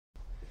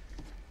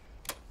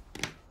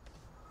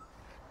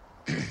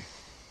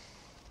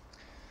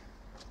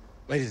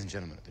Ladies and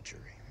gentlemen of the jury,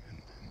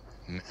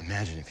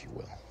 imagine, if you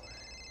will.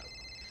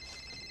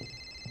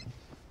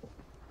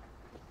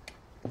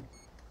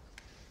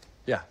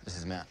 Yeah, this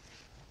is Matt.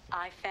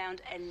 I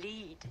found a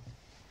lead.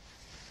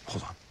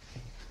 Hold on.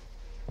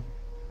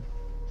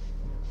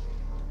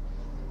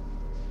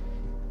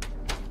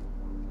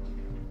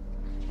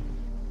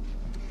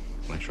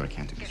 Elektra, I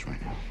can't do this right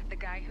now. The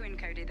guy who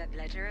encoded that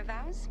ledger of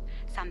ours?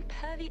 Some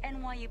pervy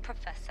NYU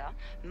professor,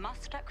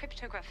 master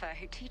cryptographer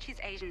who teaches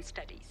Asian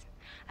studies.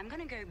 I'm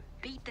gonna go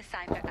beat the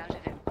cipher out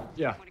of him.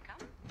 Yeah. Wanna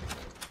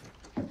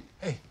come?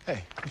 Hey,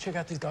 you check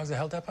out these dogs at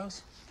Hell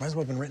Depots? Might as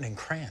well have been written in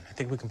crayon. I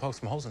think we can poke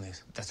some holes in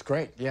these. That's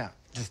great, yeah.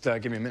 Just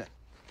give me a minute.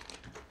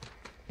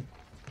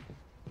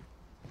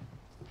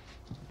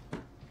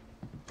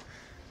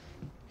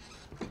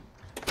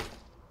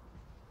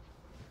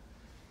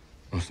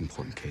 Most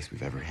important case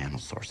we've ever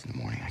handled starts in the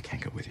morning. I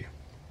can't go with you.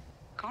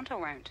 Can't or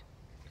won't?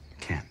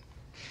 Can't.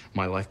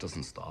 My life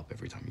doesn't stop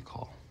every time you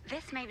call.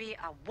 This may be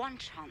our one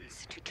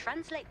chance to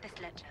translate this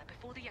ledger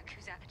before the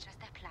Yakuza adjust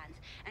their plans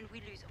and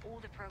we lose all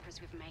the progress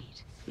we've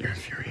made. You're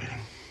infuriating.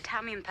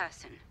 Tell me in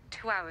person.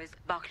 2 hours,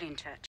 Barclay in Church.